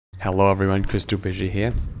Hello everyone, CrystalFissure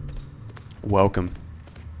here. Welcome.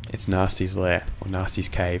 It's Gnasty's lair, or Gnasty's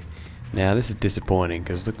cave. Now this is disappointing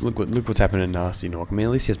because look what's happened to Gnasty Gnorc. I mean,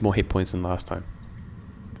 at least he has more hit points than last time.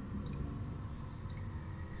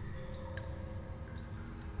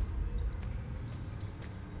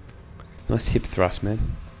 Nice hip thrust, man.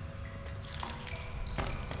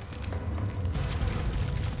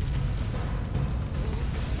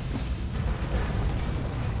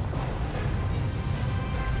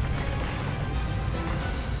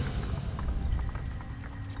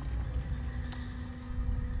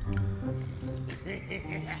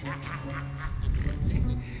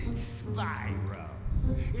 Spyro,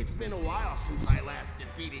 it's been a while since I last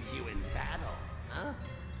defeated you in battle, huh?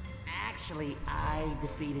 Actually, I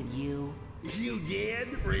defeated you. You did?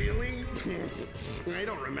 Really? I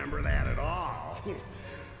don't remember that at all.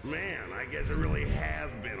 Man, I guess it really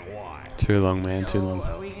has been a while. Too long, man, too long.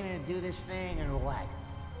 Are we gonna do this thing or what?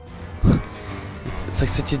 It's like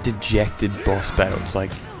such a dejected boss battle. It's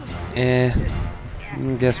like, I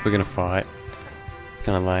guess we're gonna fight.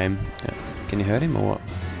 Kind of lame. Can you hurt him or what?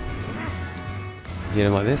 Hit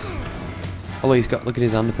him like this? Oh look, look at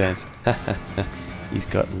his underpants. He's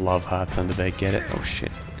got love hearts under there, get it? Oh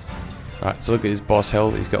shit. Alright, so look at his boss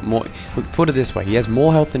health, he's got more. Look, put it this way, he has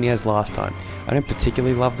more health than he has last time. I don't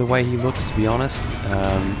particularly love the way he looks, to be honest.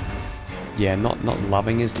 Yeah, not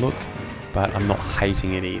loving his look, but I'm not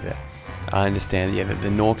hating it either. I understand, yeah, that the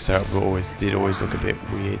Gnorcs did always look a bit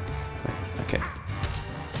weird. Okay.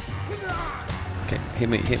 Okay,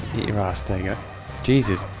 hit your ass, there you go.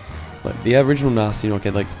 Jesus. Like, the original Gnasty Gnorc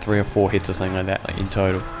had like 3 or 4 hits or something like that, like in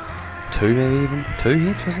total. 2 maybe even? 2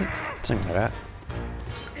 hits, was it? Something like that.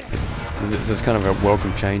 So it's kind of a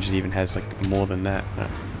welcome change that even has like more than that. Oh,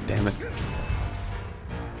 damn it.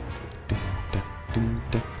 Now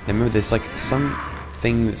remember, there's like some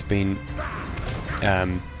thing that's been,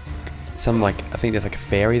 I think there's like a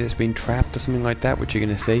fairy that's been trapped or something like that, which you're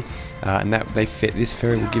gonna see, and that this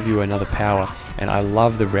fairy will give you another power, and I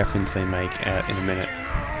love the reference they make in a minute.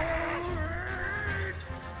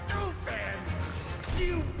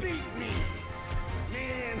 You beat me!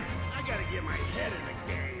 Man, I gotta get my head in the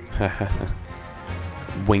game.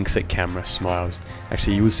 Winks at camera, smiles.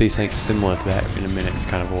 Actually, you will see something similar to that in a minute. It's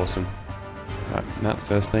kind of awesome. That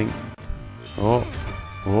first thing. Oh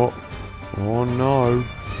no.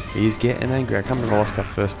 He's getting angry. I can't believe I lost that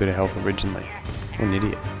first bit of health originally. What an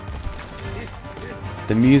idiot.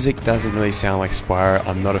 The music doesn't really sound like Spyro.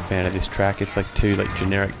 I'm not a fan of this track. It's like too like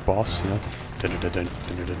generic boss, you know. You know.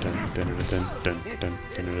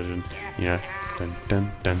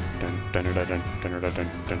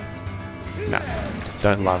 No,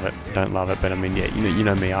 don't love it. Don't love it. But I mean, yeah, you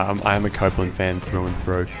know me. I am a Copeland fan through and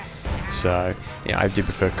through. So yeah, I do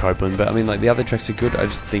prefer Copeland. But I mean, like the other tracks are good. I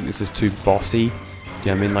just think this is too bossy. Do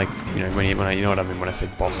you know what I mean? Like, you know, you know what I mean when I say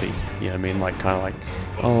bossy. You know what I mean? Like, kind of like,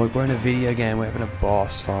 oh, we're in a video game. We're having a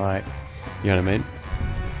boss fight. You know what I mean?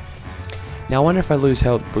 Now, I wonder if I lose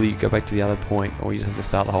health, will you go back to the other point, or you just have to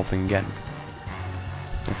start the whole thing again?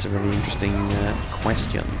 That's a really interesting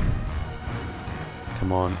question.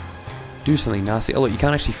 Come on. Do something nasty. Oh look, you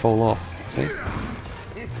can't actually fall off. See?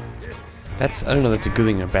 That's, I don't know if that's a good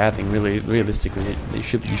thing or a bad thing. Really, realistically, you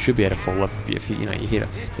should be able to fall off if you hit it.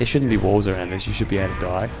 There shouldn't be walls around this. You should be able to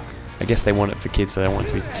die. I guess they want it for kids, so they don't want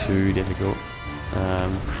it to be too difficult. There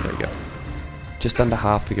we go. Just under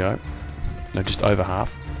half to go. No, just over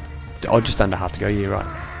half. Oh, just under half to go. Yeah, right.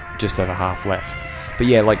 Just over half left. But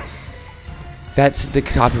yeah, like, that's the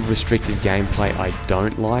type of restrictive gameplay I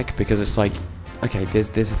don't like, because it's like, okay, there's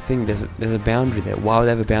a thing, there's a boundary there. Why would they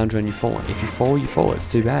have a boundary when you fall? If you fall, you fall. It's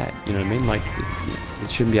too bad. You know what I mean? Like, it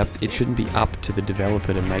shouldn't be up to the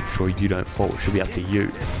developer to make sure you don't fall. It should be up to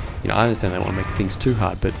you. You know, I understand they want to make things too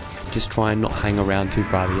hard, but just try and not hang around too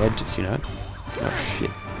far the edges. You know? Oh shit.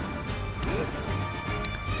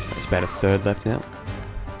 That's about a third left now.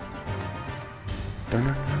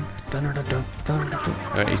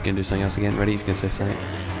 Alright, he's gonna do something else again. Ready? He's gonna say something.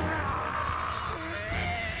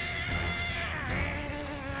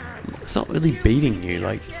 It's not really beating you,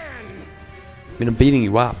 like, I mean, I'm beating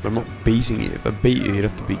you up, but I'm not beating you. If I beat you, you'd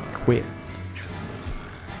have to be quit.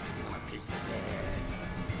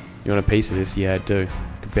 You want a piece of this? Yeah, I do. I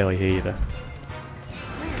can barely hear you though.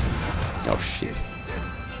 Oh shit.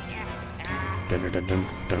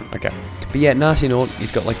 Okay. But yeah, Gnasty Gnorc,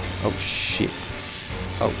 he's got like, oh shit.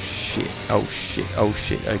 Oh shit. Oh shit. Oh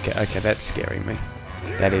shit. Okay, that's scaring me.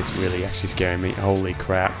 That is really actually scaring me. Holy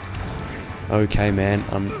crap. Okay, man,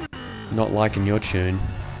 I'm not liking your tune.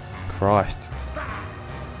 Christ.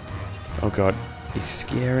 Oh god. He's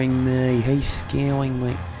scaring me. He's scaring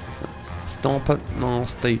me. Stop it,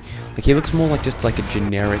 Gnasty. Like, he looks more like just like a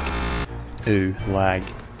generic... Ooh, lag.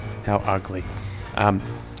 How ugly.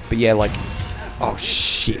 But yeah, like... Oh,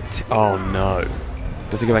 shit. Oh, no.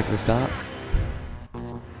 Does it go back to the start?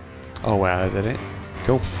 Oh, wow, is that it?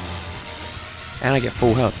 Cool. And I get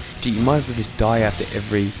full health. Gee, you might as well just die after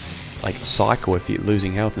every, like, cycle if you're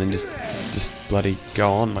losing health, and then just bloody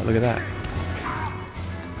go on. Like, look at that.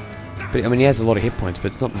 But I mean, he has a lot of hit points, but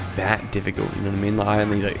it's not that difficult. You know what I mean?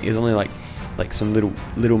 Like, it was only like some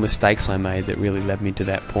little mistakes I made that really led me to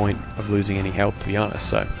that point of losing any health, to be honest.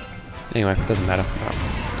 So anyway, it doesn't matter.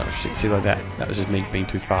 Oh shit! See, like that was just me being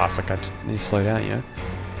too fast. Like, I just need to slow down. You know?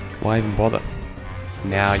 Why even bother?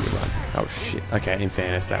 Now you run. Oh shit. Okay, in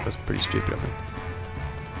fairness, that was pretty stupid of me.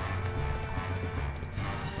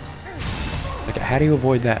 Okay, how do you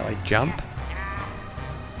avoid that? Like, jump?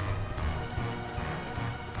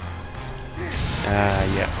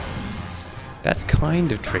 Yeah. That's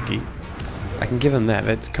kind of tricky. I can give them that.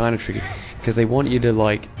 That's kind of tricky. Because they want you to,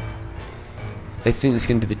 like... They think it's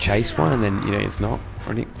going to do the chase one, and then, you know, it's not.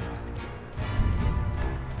 Already.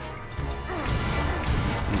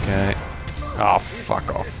 Okay. Oh,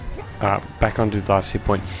 fuck off. Alright, back onto the last hit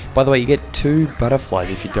point. By the way, you get 2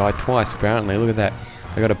 butterflies if you die twice, apparently. Look at that.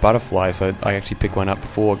 I got a butterfly, so I actually picked one up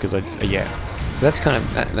before, because yeah. So that's kind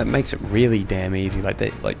of, that makes it really damn easy. Like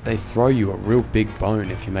they throw you a real big bone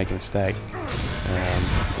if you make a mistake.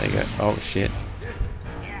 There you go. Oh shit.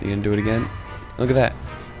 You gonna do it again? Look at that.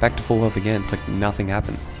 Back to full health again. It's like nothing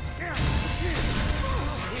happened.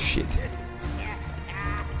 Shit.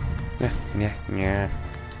 Yeah.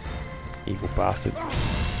 Evil bastard.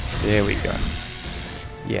 There we go.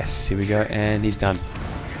 Yes, here we go, and he's done.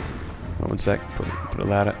 Wait one sec. Put it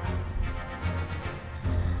louder.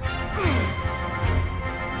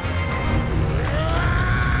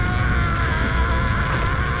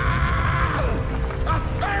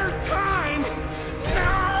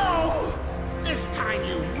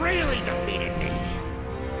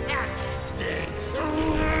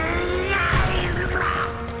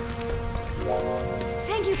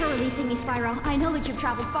 Releasing me, Spyro. I know that you've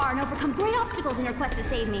traveled far and overcome great obstacles in your quest to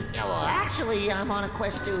save me. Yeah, well, actually, I'm on a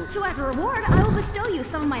quest to... So as a reward, I will bestow you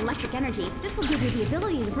some of my electric energy. This will give you the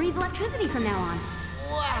ability to breathe electricity from now on.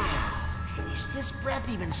 Wow! Is this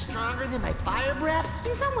breath even stronger than my fire breath?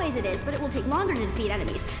 In some ways it is, but it will take longer to defeat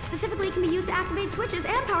enemies. Specifically, it can be used to activate switches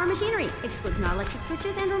and power machinery. Excludes non-electric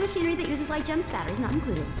switches and or machinery that uses light gems, batteries not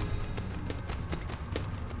included.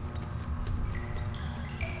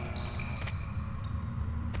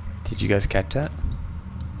 Did you guys catch that?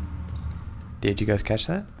 Did you guys catch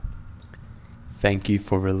that? Thank you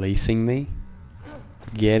for releasing me.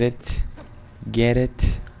 Get it? Get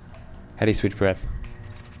it? How do you switch breath?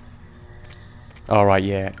 Alright,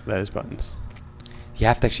 yeah, those buttons. You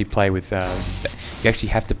have to actually play with, you actually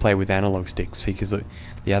have to play with analog sticks, see, because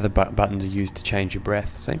the other buttons are used to change your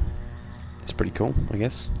breath, see? It's pretty cool, I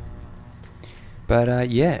guess. But,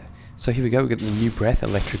 yeah. So here we go, we got the new breath,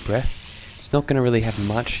 electric breath. It's not going to really have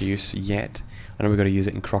much use yet. I know we've got to use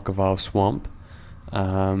it in Crocodile Swamp.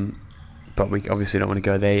 But we obviously don't want to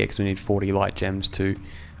go there yet because we need 40 light gems to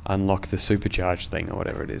unlock the supercharged thing or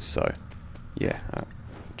whatever it is. So, yeah.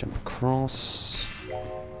 Jump across.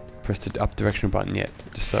 Press the up directional button yet.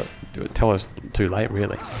 Just so tell us too late,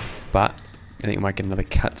 really. But I think we might get another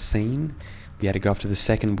cutscene. We had to go off to the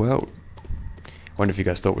second world. I wonder if you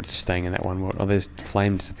guys thought we're just staying in that one world. Oh, there's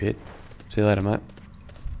flame disappeared. See you later, mate.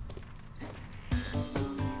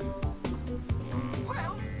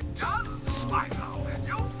 Well done, Spyro.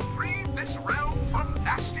 You freed this realm from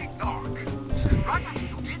Gnasty Gnorc. Right after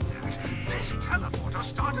you did that, this teleporter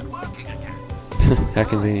started working again. How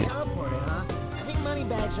convenient. Teleporter, huh? I think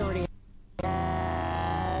Moneybags already...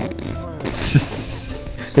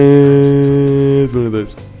 It's one of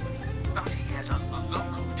those. But he has a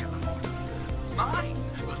local teleporter. Mine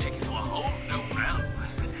will take you to a whole new realm.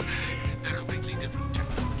 They're completely different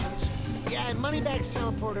technologies. Yeah, and Moneybags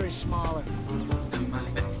teleporter is smaller. The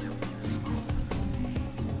Moneybags teleporter.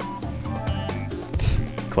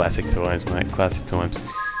 Classic times, mate. Classic times.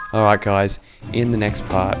 Alright, guys. In the next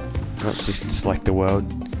part, let's just select the world.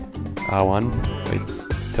 R1. We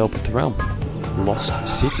teleport to realm. Lost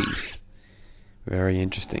cities. Very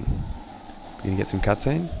interesting. We're gonna get some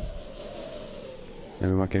cutscene.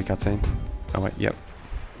 Maybe we might get a cutscene. Oh wait, yep.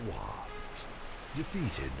 What?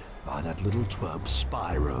 Defeated by that little twerp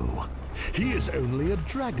Spyro. He is only a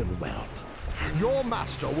dragon whelp. Your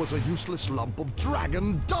master was a useless lump of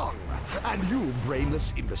dragon dung. And you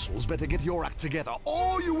brainless imbeciles better get your act together,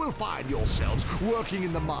 or you will find yourselves working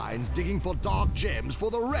in the mines digging for dark gems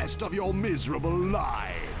for the rest of your miserable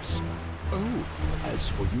lives. Oh, as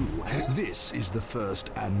for you, this is the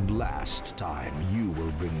first and last time you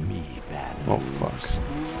will bring me bad news. Oh, fuck.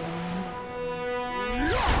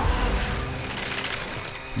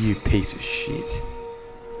 You piece of shit.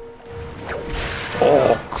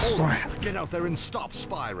 Oh, crap. Get out there and stop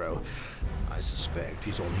Spyro. I suspect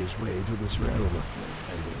he's on his way to this realm. And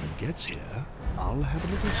when he gets here, I'll have a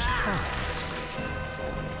little surprise.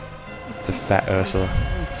 It's a fat Ursula.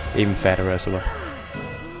 Even fatter Ursula.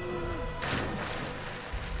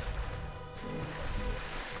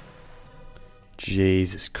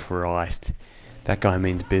 Jesus Christ. That guy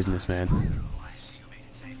means business, man. I see you made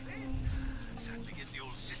it safely. Certainly gives the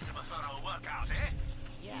old system a thorough workout, eh?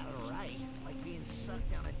 Yeah, right. Like being sucked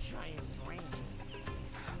down a giant drain.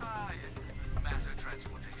 Matter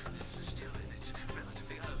transportation is still in its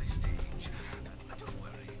relatively early stage. But don't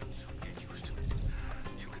worry, you'll soon get used to it.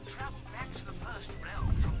 You can travel back to the first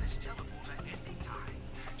realm from this teleporter any time.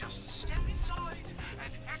 Just step inside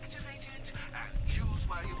and activate it and choose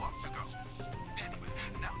where you want to go. Anyway,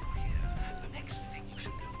 now you're here. The next thing you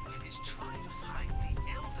should do is try to find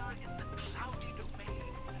the Elder in the Cloudy Domain.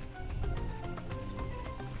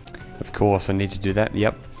 Of course, I need to do that.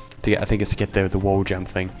 Yep. I think it's to get the wall jump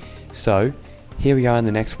thing. So, here we are in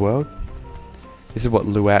the next world. This is what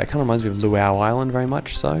Luau... It kind of reminds me of Luau Island very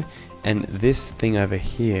much so. And this thing over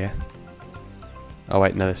here... Oh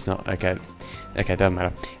wait, no, that's not. Okay. Okay, doesn't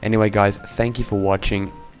matter. Anyway, guys, thank you for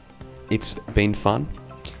watching. It's been fun.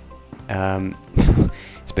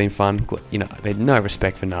 It's been fun. You know, they had no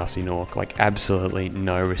respect for Gnasty Gnorc. Like, absolutely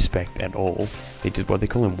no respect at all. They did what they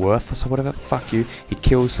call him, worthless or whatever. Fuck you. He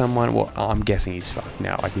kills someone. Well, I'm guessing he's fucked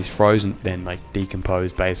now. Like, he's frozen, then like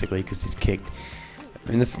decomposed basically because he's kicked.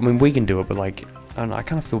 I mean, we can do it, but like, I don't know. I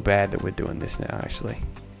kind of feel bad that we're doing this now. Actually,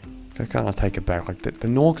 I kind of take it back. Like the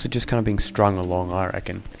Gnorcs are just kind of being strung along. I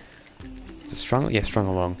reckon. Is it strung? Yeah, strung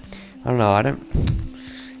along. I don't know. I don't.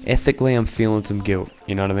 Ethically, I'm feeling some guilt.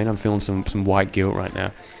 You know what I mean? I'm feeling some white guilt right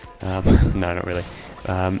now. No, not really.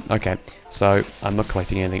 Okay, so I'm not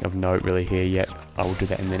collecting anything of note really here yet. I will do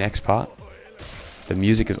that in the next part. The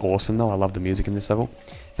music is awesome though. I love the music in this level.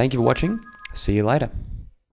 Thank you for watching. See you later.